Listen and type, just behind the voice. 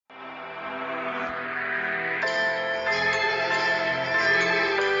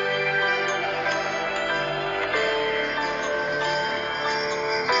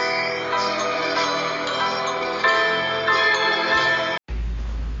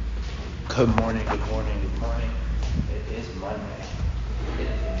Good morning, good morning, good morning. It is Monday. It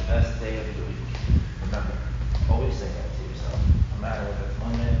is the best day of the week. Remember, always say that to yourself. No matter if it's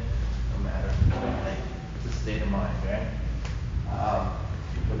Monday, no matter if it's Monday, it's a state of mind, right?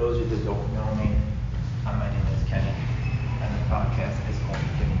 For those of you that don't know me, my name is Kenny, and the podcast is called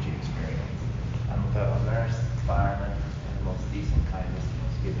the Kenny G Experience. I'm a fellow nurse, fireman, and the most decent, kindest,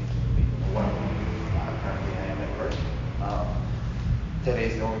 most giving human being in the world. Currently, I am at work.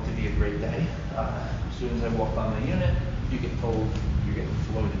 Today's going to be a great day. As soon as I walk on the unit, you get told you're getting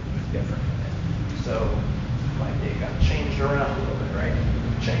floated to a different unit. So my day got changed around a little bit, right?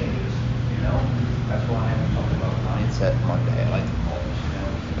 Changes, That's why I'm talking about Mindset Monday. I like to call it,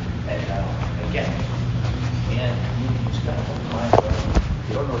 And again, you just gotta hold the mind right.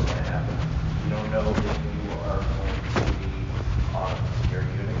 You don't know what's gonna happen. You don't know if you are going to be on your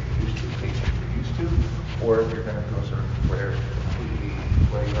unit you're used to, patient you're used to, or if you're gonna go sort of where you're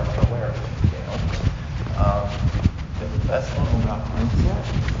unaware of it, But the best thing about mindset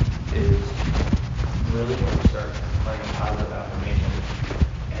is really when you start learning positive affirmations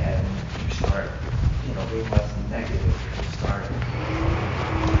and you start, being less negative, you start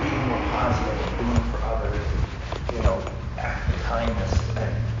being more positive and doing for others, act with kindness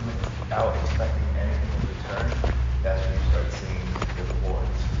and without expecting anything in return, that's when you start seeing the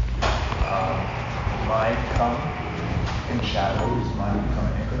rewards. Mine come in shadows, mine come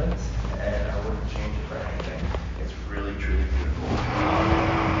in increments, and I wouldn't change it for anything. It's really, truly beautiful.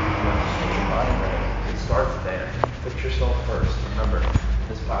 Change your mind, right? It starts there. Put yourself first. Remember,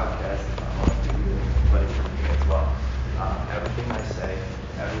 this podcast is not only for you, but it's for me as well. Everything I say,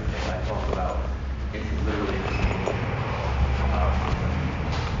 everything I talk about, is literally for me.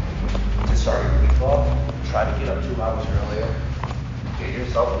 To start your week off, try to get up 2 hours earlier. Get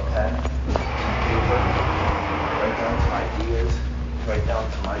yourself a pen, some paper, write down some ideas, write down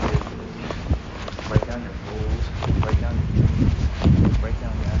some ideas for the week, write down your goals, write down your dreams, write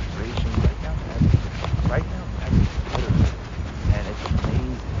down your aspirations, write down everything, literally. And it's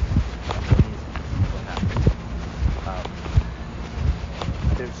amazing what happens.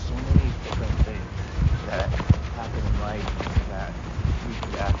 There's so many different things that happen in life that we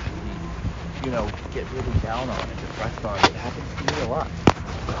could actually, get really down on and depressed on. It happens to me a lot.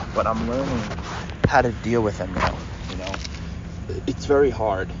 But I'm learning how to deal with them now, It's very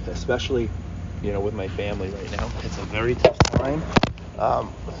hard, especially, with my family right now. It's a very tough time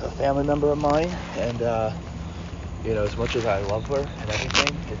with a family member of mine. And, as much as I love her and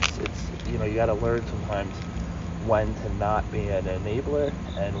everything, it's you got to learn sometimes when to not be an enabler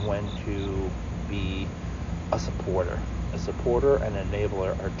and when to be a supporter. A supporter and an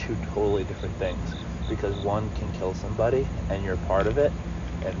enabler are two totally different things, because one can kill somebody and you're part of it,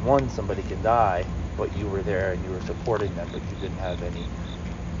 and somebody can die, but you were there and you were supporting them, but you didn't have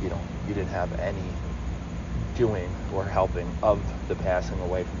any, doing or helping of the passing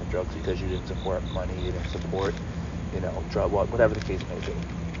away from the drugs, because you didn't support money, you didn't support, drug, whatever the case may be.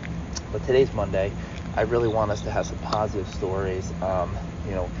 But today's Monday. I really want us to have some positive stories.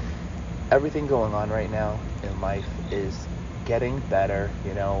 Everything going on right now in life is getting better.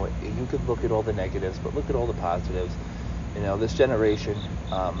 You could look at all the negatives, but look at all the positives. This generation,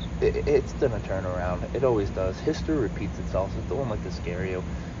 it's going to turn around. It always does. History repeats itself, so don't let this scare you.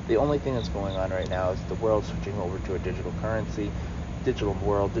 The only thing that's going on right now is the world switching over to a digital currency, digital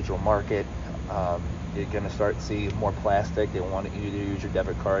world, digital market. You're going to start seeing more plastic. They want you to use your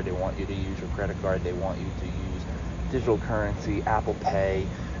debit card. They want you to use your credit card. They want you to use digital currency, Apple Pay.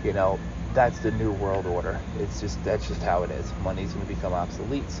 That's the new world order. That's just how it is. Money's going to become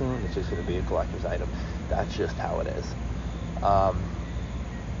obsolete soon. It's just going to be a collector's item. That's just how it is.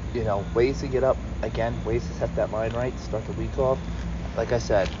 Ways to get up, again, ways to set that line right, start the week off. Like I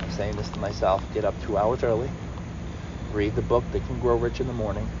said, I'm saying this to myself, get up 2 hours early, read the book Think and Grow Rich in the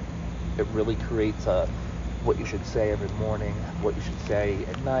morning. It really creates what you should say every morning, what you should say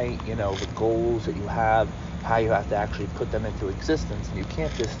at night, the goals that you have, how you have to actually put them into existence. And you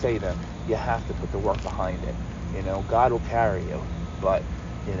can't just say them, you have to put the work behind it. God will carry you, but,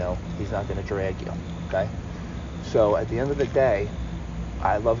 he's not going to drag you, okay? So at the end of the day,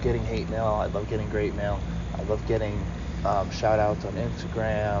 I love getting hate mail, I love getting great mail, I love getting shout outs on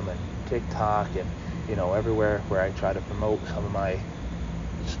Instagram and TikTok and, everywhere where I try to promote some of my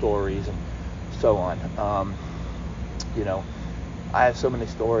stories and so on. I have so many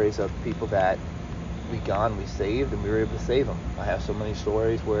stories of people that we saved, and we were able to save them. I have so many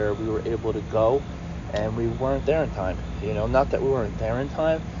stories where we were able to go and we weren't there in time. Not that we weren't there in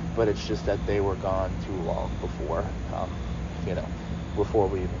time, but it's just that they were gone too long before, before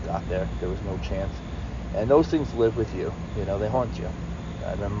we even got there. There was no chance. And those things live with you, they haunt you.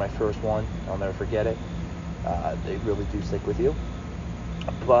 I remember my first one. I'll never forget it. They really do stick with you.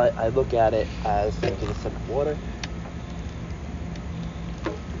 But I look at it as, taking a sip of water,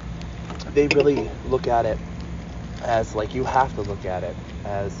 they really look at it as, like, you have to look at it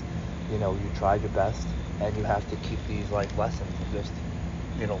as, you tried your best, and you have to keep these life lessons and just,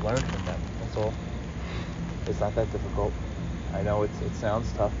 learn from them. That's all. It's not that difficult. I know it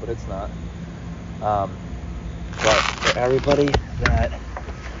sounds tough, but it's not. But for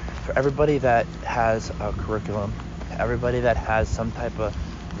everybody that has a curriculum, everybody that has some type of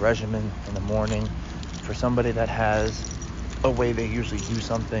regimen in the morning, for somebody that has a way they usually do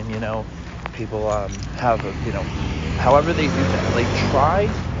something, people have however they do that, like,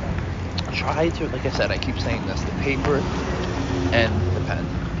 try to, like I said, I keep saying this, the paper and the pen,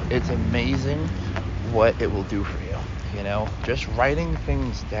 it's amazing what it will do for you. Just writing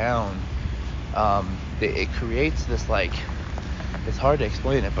things down, it creates this, like, it's hard to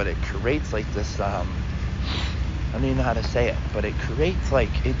explain it, but it creates, like, this, I don't even know how to say it, but it creates, like,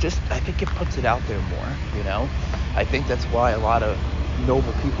 I think it puts it out there more, I think that's why a lot of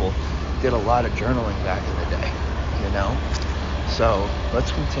noble people did a lot of journaling back in the day, so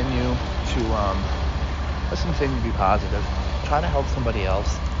let's continue to be positive, try to help somebody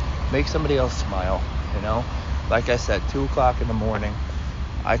else, make somebody else smile, like I said, 2:00 in the morning,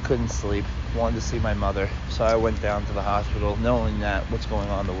 I couldn't sleep, wanted to see my mother, so I went down to the hospital, knowing that what's going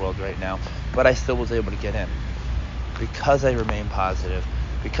on in the world right now, but I still was able to get in, because I remain positive,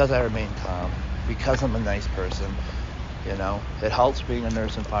 because I remain calm, because I'm a nice person, it helps being a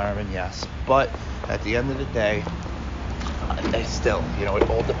nurse and fireman, yes, but at the end of the day, I still, it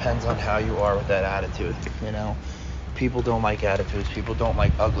all depends on how you are with that attitude, people don't like attitudes, people don't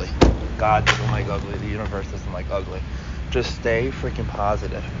like ugly, God doesn't like ugly, the universe doesn't like ugly. Just stay freaking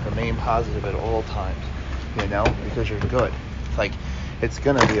positive. Remain positive at all times, because you're good. It's like, it's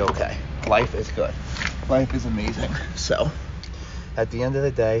gonna be okay. Life is good. Life is amazing. So, at the end of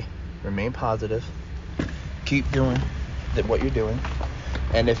the day, remain positive. Keep doing what you're doing.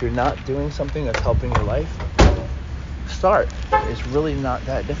 And if you're not doing something that's helping your life, start. It's really not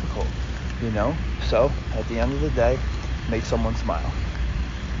that difficult, So, at the end of the day, make someone smile.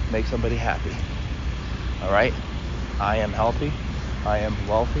 Make somebody happy. All right? I am healthy, I am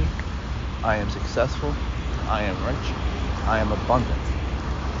wealthy, I am successful, I am rich, I am abundant.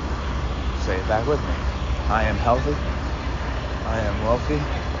 Say it back with me. I am healthy, I am wealthy,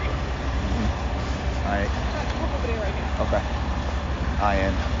 okay. I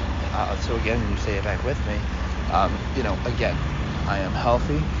am, so again, you say it back with me, again, I am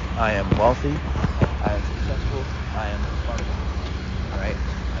healthy, I am wealthy, I am successful, I am abundant. All right?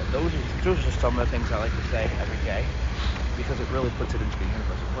 Those are just some of the things I like to say every day, because it really puts it into the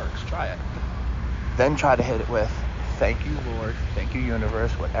universe. It works. Try it. Then try to hit it with, thank you, Lord, thank you,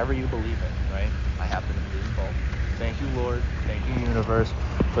 universe, whatever you believe in, right? I happen to believe in both. Thank you, Lord, thank you, universe,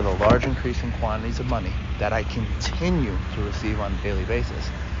 for the large increasing quantities of money that I continue to receive on a daily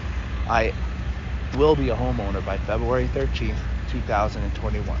basis. I will be a homeowner by February 13th,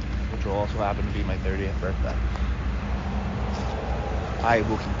 2021, which will also happen to be my 30th birthday. I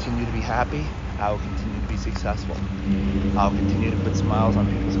will continue to be happy. I will continue to be successful. I'll continue to put smiles on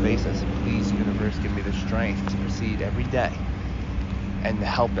people's faces. Please, universe, give me the strength to proceed every day and to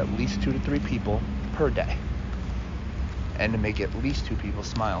help at least 2 to 3 people per day, and to make at least 2 people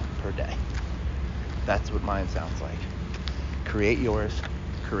smile per day. That's what mine sounds like. Create yours,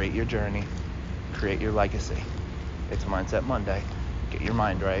 create your journey, create your legacy. It's Mindset Monday. Get your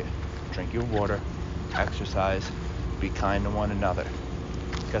mind right, drink your water, exercise, be kind to one another.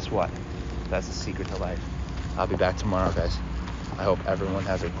 Guess what? That's the secret to life. I'll be back tomorrow, guys. I hope everyone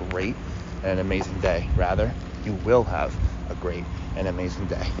has a great and amazing day. Rather, you will have a great and amazing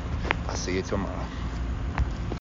day. I'll see you tomorrow.